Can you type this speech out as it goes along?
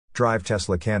Drive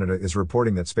Tesla Canada is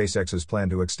reporting that SpaceX's plan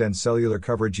to extend cellular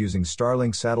coverage using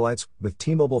Starlink satellites, with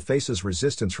T-Mobile faces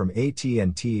resistance from AT&T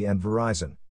and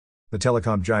Verizon. The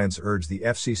telecom giants urge the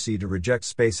FCC to reject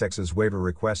SpaceX's waiver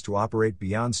request to operate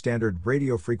beyond standard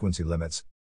radio frequency limits.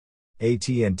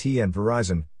 AT&T and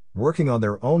Verizon, working on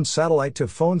their own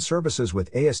satellite-to-phone services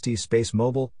with AST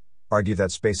SpaceMobile, argue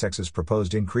that SpaceX's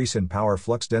proposed increase in power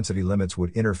flux density limits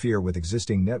would interfere with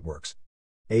existing networks.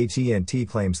 AT&T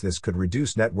claims this could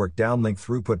reduce network downlink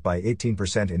throughput by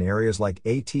 18% in areas like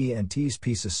AT&T's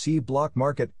Pieces C block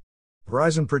market.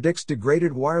 Verizon predicts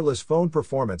degraded wireless phone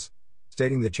performance,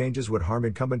 stating the changes would harm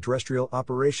incumbent terrestrial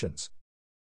operations.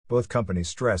 Both companies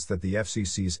stress that the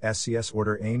FCC's SCS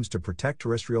order aims to protect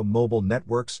terrestrial mobile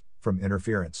networks from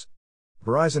interference.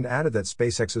 Verizon added that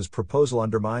SpaceX's proposal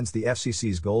undermines the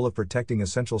FCC's goal of protecting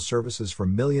essential services for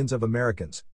millions of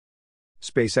Americans.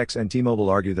 SpaceX and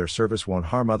T-Mobile argue their service won't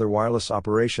harm other wireless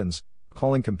operations,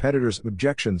 calling competitors'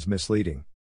 objections misleading.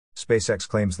 SpaceX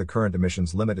claims the current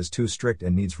emissions limit is too strict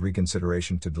and needs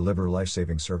reconsideration to deliver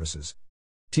life-saving services.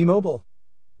 T-Mobile,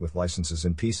 with licenses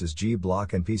in Pieces G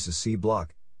block and Pieces C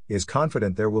block, is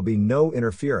confident there will be no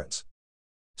interference.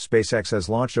 SpaceX has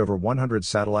launched over 100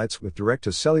 satellites with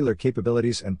direct-to-cellular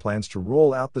capabilities and plans to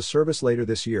roll out the service later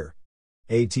this year.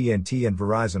 AT&T and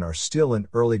Verizon are still in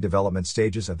early development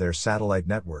stages of their satellite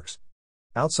networks.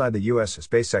 Outside the US,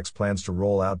 SpaceX plans to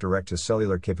roll out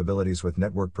direct-to-cellular capabilities with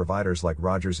network providers like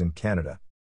Rogers in Canada.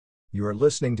 You are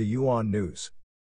listening to UON News.